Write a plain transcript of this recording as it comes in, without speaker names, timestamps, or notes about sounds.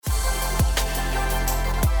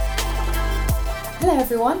Hello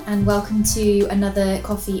everyone and welcome to another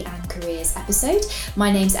Coffee and Careers episode.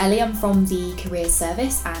 My name's Ellie, I'm from the Careers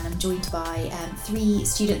Service and I'm joined by three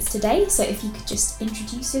students today, so if you could just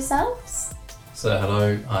introduce yourselves. So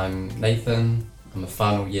hello, I'm Nathan, I'm a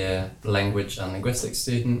final year language and linguistics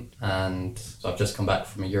student and I've just come back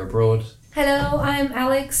from a year abroad. Hello, I'm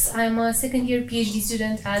Alex, I'm a second year PhD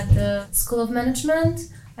student at the School of Management.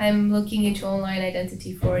 I'm looking into online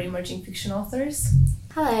identity for emerging fiction authors.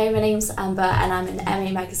 Hello, my name's Amber and I'm an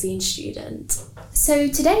MA Magazine student. So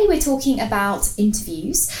today we're talking about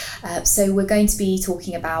interviews. So we're going to be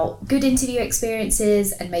talking about good interview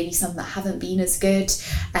experiences and maybe some that haven't been as good.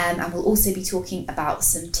 And we'll also be talking about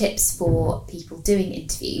some tips for people doing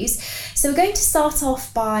interviews. So we're going to start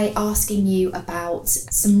off by asking you about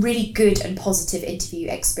some really good and positive interview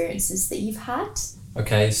experiences that you've had.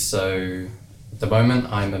 Okay, so at the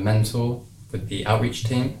moment I'm a mentor with the outreach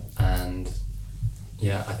team and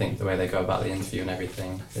yeah, I think the way they go about the interview and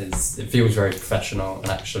everything is, it feels very professional, and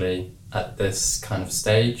actually at this kind of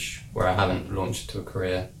stage where I haven't launched into a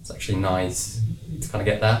career, it's actually nice to kind of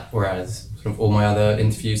get that, whereas sort of all my other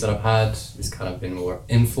interviews that I've had, it's kind of been more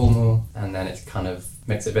informal, and then it kind of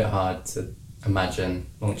makes it a bit hard to imagine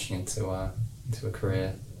launching into a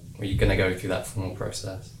career where you're going to go through that formal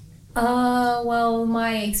process. Well,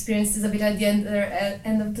 my experience is a bit at the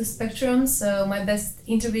end of the spectrum. So my best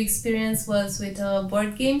interview experience was with a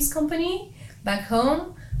board games company back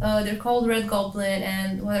home. They're called Red Goblin,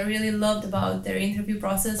 and what I really loved about their interview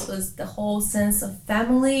process was the whole sense of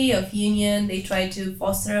family, of union they tried to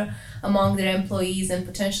foster among their employees and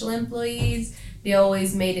potential employees. They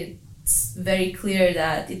always made it very clear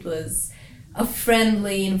that it was a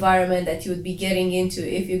friendly environment that you would be getting into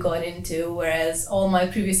if you got into, whereas all my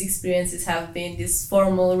previous experiences have been these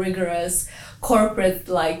formal, rigorous,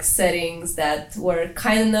 corporate-like settings that were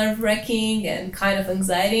kind of nerve-wracking and kind of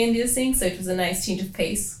anxiety-inducing, so it was a nice change of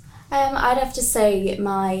pace. I'd have to say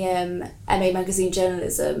my MA Magazine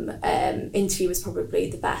journalism interview was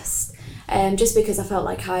probably the best. Just because I felt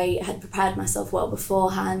like I had prepared myself well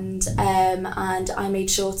beforehand, and I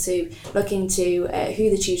made sure to look into who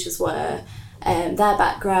the tutors were, their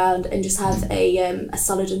background, and just have a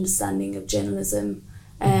solid understanding of journalism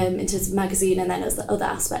in terms of magazine and then other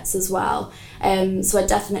aspects as well. So I'd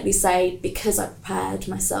definitely say because I prepared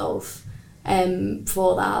myself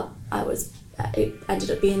for that, it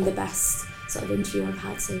ended up being the best sort of interview I've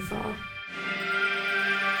had so far.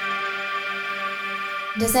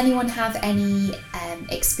 Does anyone have any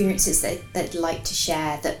experiences that they'd like to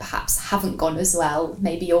share that perhaps haven't gone as well?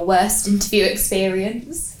 Maybe your worst interview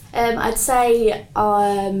experience? I'd say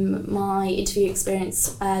my interview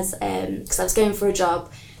experience as because I was going for a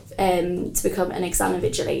job to become an exam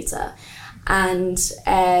invigilator, and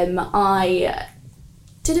I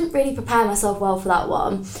didn't really prepare myself well for that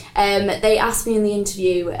one. They asked me in the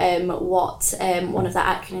interview what one of their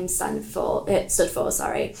acronyms stood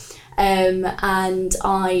for. And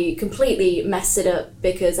I completely messed it up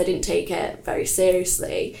because I didn't take it very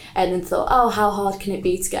seriously and then thought, oh, how hard can it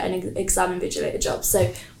be to get an exam invigilator job?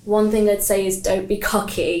 So one thing I'd say is don't be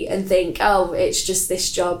cocky and think, oh, it's just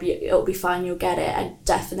this job, it'll be fine, you'll get it. And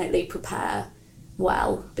definitely prepare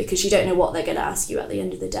well because you don't know what they're going to ask you at the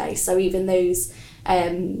end of the day. So even those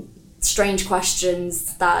strange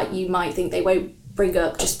questions that you might think they won't bring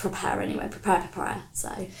up, just prepare anyway. Prepare. So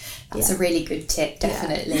that's a really good tip,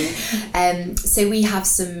 definitely. So we have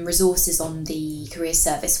some resources on the Careers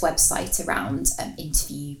Service website around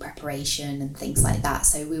interview preparation and things like that.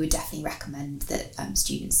 So we would definitely recommend that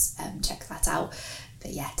students check that out.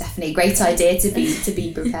 But yeah, definitely a great idea to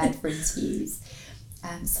be prepared for interviews.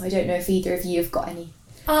 So I don't know if either of you have got any.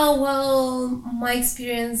 Well, my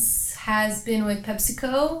experience has been with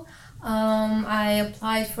PepsiCo. I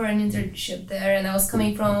applied for an internship there and I was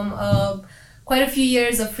coming from quite a few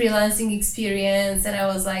years of freelancing experience, and I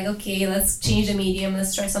was like, okay, let's change the medium,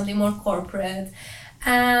 let's try something more corporate.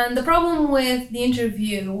 And the problem with the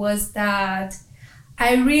interview was that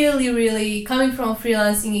I really, coming from a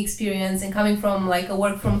freelancing experience and coming from like a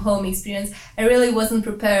work from home experience, I really wasn't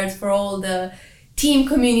prepared for all the team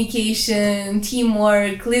communication,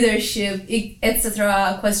 teamwork, leadership,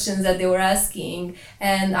 etc. questions that they were asking,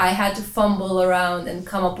 and I had to fumble around and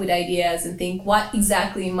come up with ideas and think what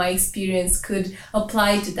exactly in my experience could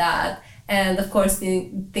apply to that. And of course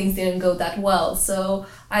things didn't go that well. So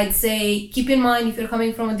I'd say keep in mind if you're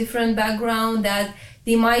coming from a different background that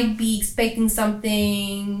they might be expecting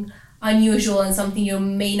something unusual and something you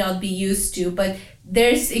may not be used to, but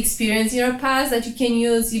there's experience in your past that you can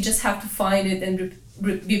use. You just have to find it and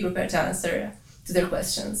be prepared to answer to their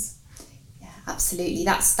questions. Yeah, absolutely.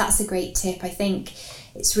 That's a great tip. I think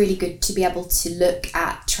it's really good to be able to look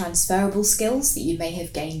at transferable skills that you may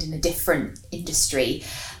have gained in a different industry,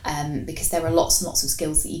 because there are lots and lots of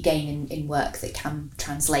skills that you gain in work that can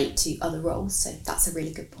translate to other roles. So that's a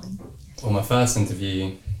really good point. Well, my first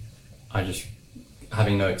interview, I just,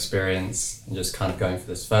 having no experience and just kind of going for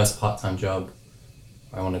this first part-time job,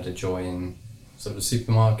 I wanted to join sort of a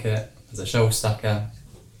supermarket as a shelf stacker,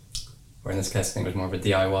 or in this case I think it was more of a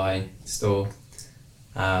DIY store.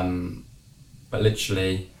 But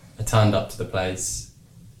literally, I turned up to the place,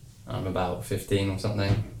 I'm about 15 or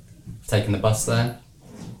something, taking the bus there,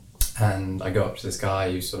 and I go up to this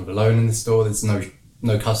guy who's sort of alone in the store. There's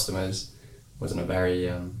no customers, wasn't a very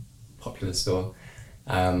popular store.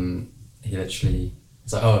 He literally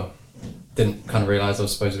was like, oh, didn't kind of realise I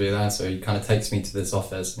was supposed to be there, so he kind of takes me to this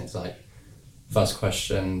office and it's like, first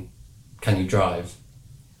question, can you drive?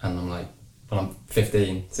 And I'm like, well, I'm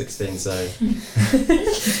 15, 16, so...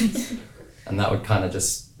 And that would kind of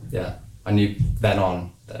just, I knew then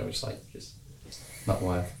on that it was like, just not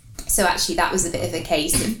worth. So actually that was a bit of a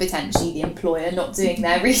case of potentially the employer not doing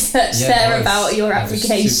their research about your That was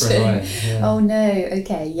super application. annoying, yeah. Oh no,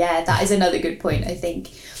 okay, yeah, that is another good point. I think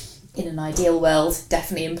in an ideal world,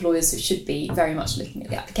 definitely employers should be very much looking at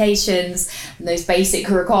the applications and those basic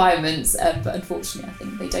requirements, but unfortunately I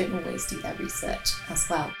think they don't always do their research as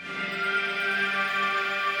well.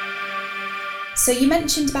 So you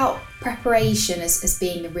mentioned about preparation as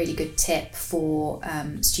being a really good tip for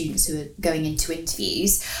students who are going into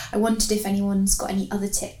interviews. I wondered if anyone's got any other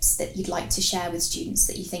tips that you'd like to share with students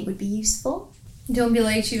that you think would be useful? Don't be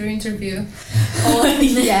late to your interview.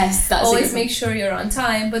 Yes, that's Always make sure you're on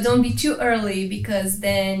time, but don't be too early, because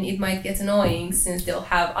then it might get annoying since they'll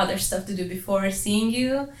have other stuff to do before seeing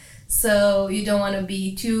you. So you don't want to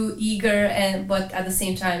be too eager, but at the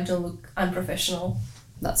same time don't look unprofessional.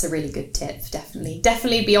 That's a really good tip, definitely.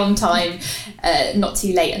 Definitely be on time, not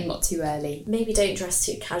too late and not too early. Maybe don't dress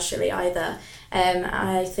too casually either.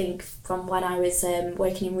 I think from when I was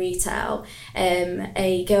working in retail,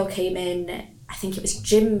 a girl came in, I think it was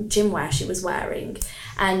gym wear she was wearing,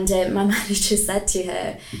 and my manager said to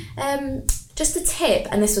her, just a tip,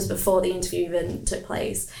 and this was before the interview even took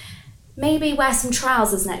place, maybe wear some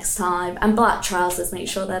trousers next time, and black trousers, make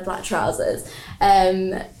sure they're black trousers,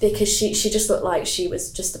 because she just looked like she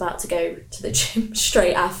was just about to go to the gym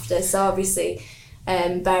straight after. So obviously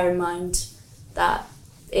bear in mind that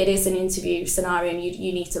it is an interview scenario and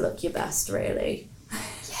you need to look your best, really.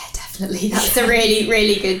 Definitely, that's a really,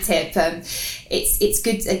 really good tip. It's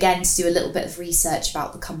good, again, to do a little bit of research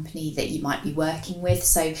about the company that you might be working with.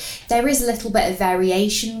 So there is a little bit of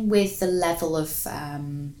variation with the level of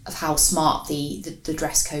how smart the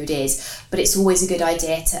dress code is, but it's always a good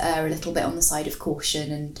idea to err a little bit on the side of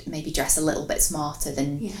caution and maybe dress a little bit smarter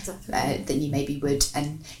than you maybe would,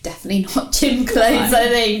 and definitely not gym clothes, I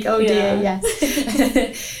think. Oh dear,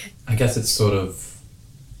 yes. I guess it's sort of,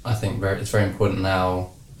 I think it's very important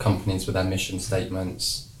now, companies with their mission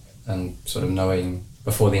statements and sort of knowing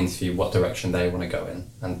before the interview what direction they want to go in,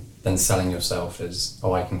 and then selling yourself as,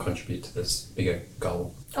 oh, I can contribute to this bigger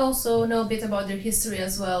goal. Also know a bit about their history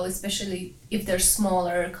as well, especially if they're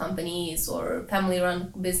smaller companies or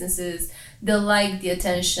family-run businesses. They'll like the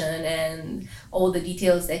attention and all the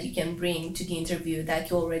details that you can bring to the interview that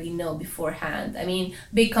you already know beforehand. I mean,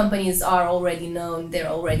 big companies are already known, they're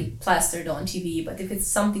already plastered on TV, but if it's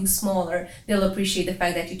something smaller, they'll appreciate the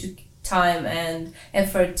fact that you took time and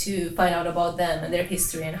effort to find out about them and their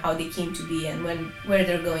history and how they came to be and where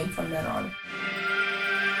they're going from then on.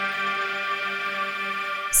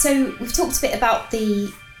 So we've talked a bit about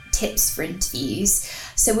the tips for interviews.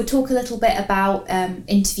 So we'll talk a little bit about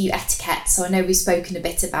interview etiquette. So I know we've spoken a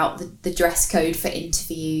bit about the dress code for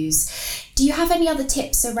interviews. Do you have any other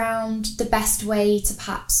tips around the best way to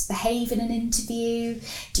perhaps behave in an interview?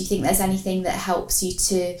 Do you think there's anything that helps you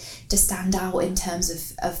to stand out in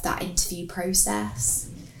terms of that interview process?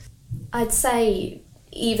 I'd say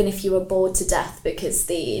even if you were bored to death because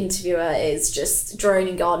the interviewer is just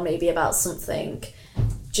droning on maybe about something,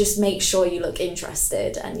 just make sure you look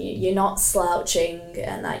interested and you're not slouching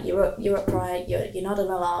and that you're upright, you're nodding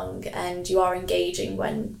along and you are engaging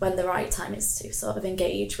when the right time is to sort of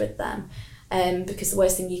engage with them. Because the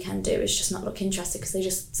worst thing you can do is just not look interested because they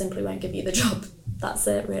just simply won't give you the job. That's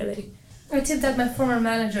it, really. A tip that my former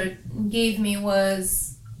manager gave me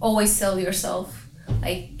was always sell yourself.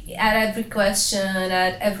 Like at every question,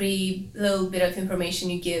 at every little bit of information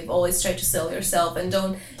you give, always try to sell yourself and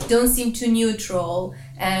don't seem too neutral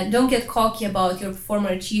and don't get cocky about your former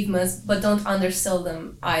achievements, but don't undersell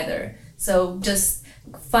them either. So just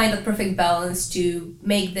find a perfect balance to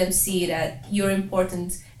make them see that you're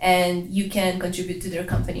important and you can contribute to their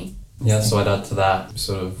company. Yeah, so I'd add to that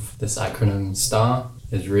sort of this acronym STAR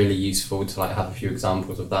is really useful to like have a few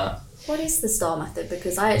examples of that. What is the STAR method?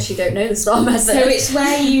 Because I actually don't know the STAR method. So it's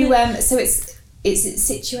where you so it's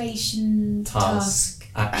situation, Task,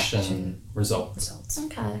 action, results.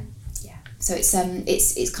 Okay. Yeah. So it's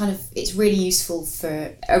really useful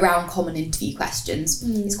for around common interview questions.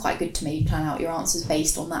 It's quite good to maybe plan out your answers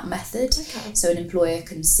based on that method. Okay. So an employer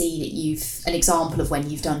can see that you've an example of when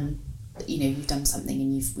you've done something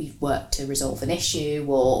and we've worked to resolve an issue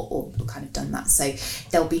or kind of done that. So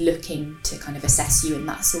they'll be looking to kind of assess you in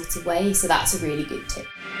that sort of way. So that's a really good tip.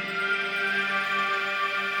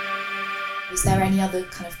 Was there any other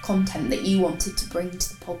kind of content that you wanted to bring to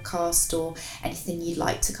the podcast, or anything you'd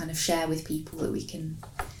like to kind of share with people that we can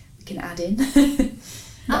add in?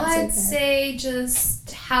 I'd say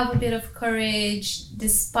just have a bit of courage,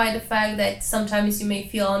 despite the fact that sometimes you may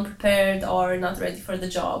feel unprepared or not ready for the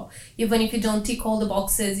job. Even if you don't tick all the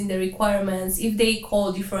boxes in the requirements, if they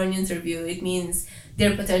called you for an interview, it means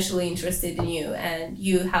they're potentially interested in you, and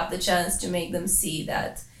you have the chance to make them see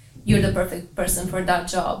that you're the perfect person for that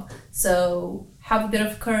job. So have a bit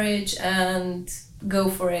of courage and go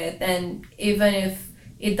for it. And even if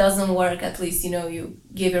it doesn't work, at least you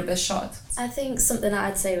gave your best shot. I think something that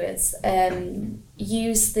I'd say is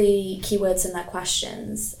use the keywords in their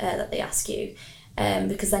questions that they ask you,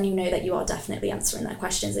 because then you know that you are definitely answering their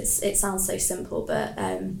questions. It sounds so simple, but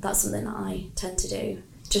that's something that I tend to do,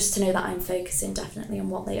 just to know that I'm focusing definitely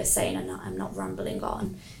on what they are saying and that I'm not rambling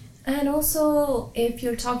on. And also, if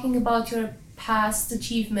you're talking about your past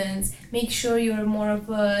achievements, make sure you're more of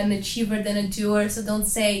an achiever than a doer. So don't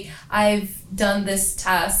say, I've done this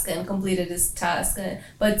task and completed this task,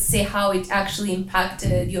 but say how it actually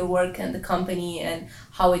impacted your work and the company and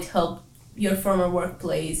how it helped your former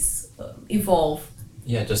workplace evolve.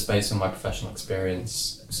 Yeah, just based on my professional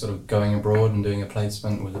experience, sort of going abroad and doing a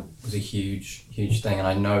placement was a huge thing. And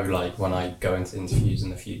I know like when I go into interviews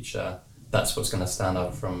in the future, that's what's going to stand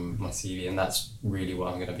out from my CV, and that's really what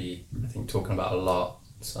I'm going to be, I think, talking about a lot.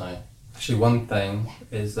 So actually one thing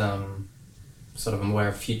is sort of I'm aware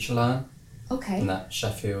of FutureLearn. Okay. And that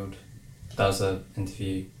Sheffield does an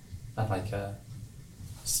interview and like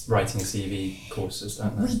writing a CV courses,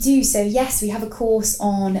 don't they? We do. So yes, we have a course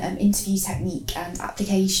on interview technique and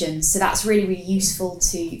applications. So that's really, really useful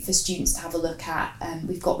for students to have a look at.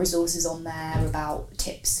 We've got resources on there about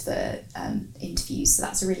tips for interviews. So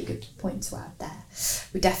that's a really good point to add there.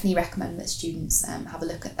 We definitely recommend that students have a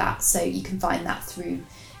look at that. So you can find that through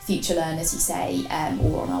FutureLearn, as you say,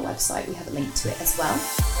 or on our website. We have a link to it as well.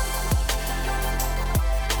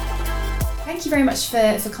 Thank you very much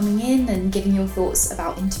for coming in and giving your thoughts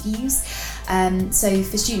about interviews. So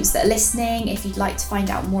for students that are listening, if you'd like to find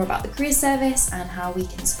out more about the Careers Service and how we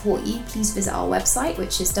can support you, please visit our website,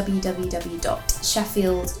 which is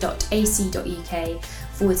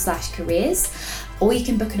www.sheffield.ac.uk/careers, or you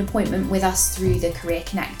can book an appointment with us through the Career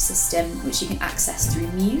Connect system, which you can access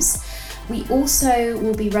through Muse. We also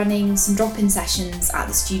will be running some drop-in sessions at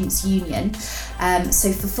the Students' Union.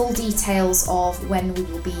 So for full details of when we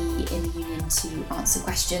will be in the union to answer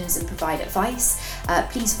questions and provide advice,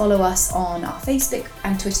 please follow us on our Facebook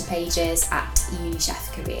and Twitter pages at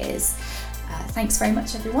UniChef Careers. Thanks very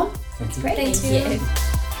much, everyone. Thank you. Great. Thank you.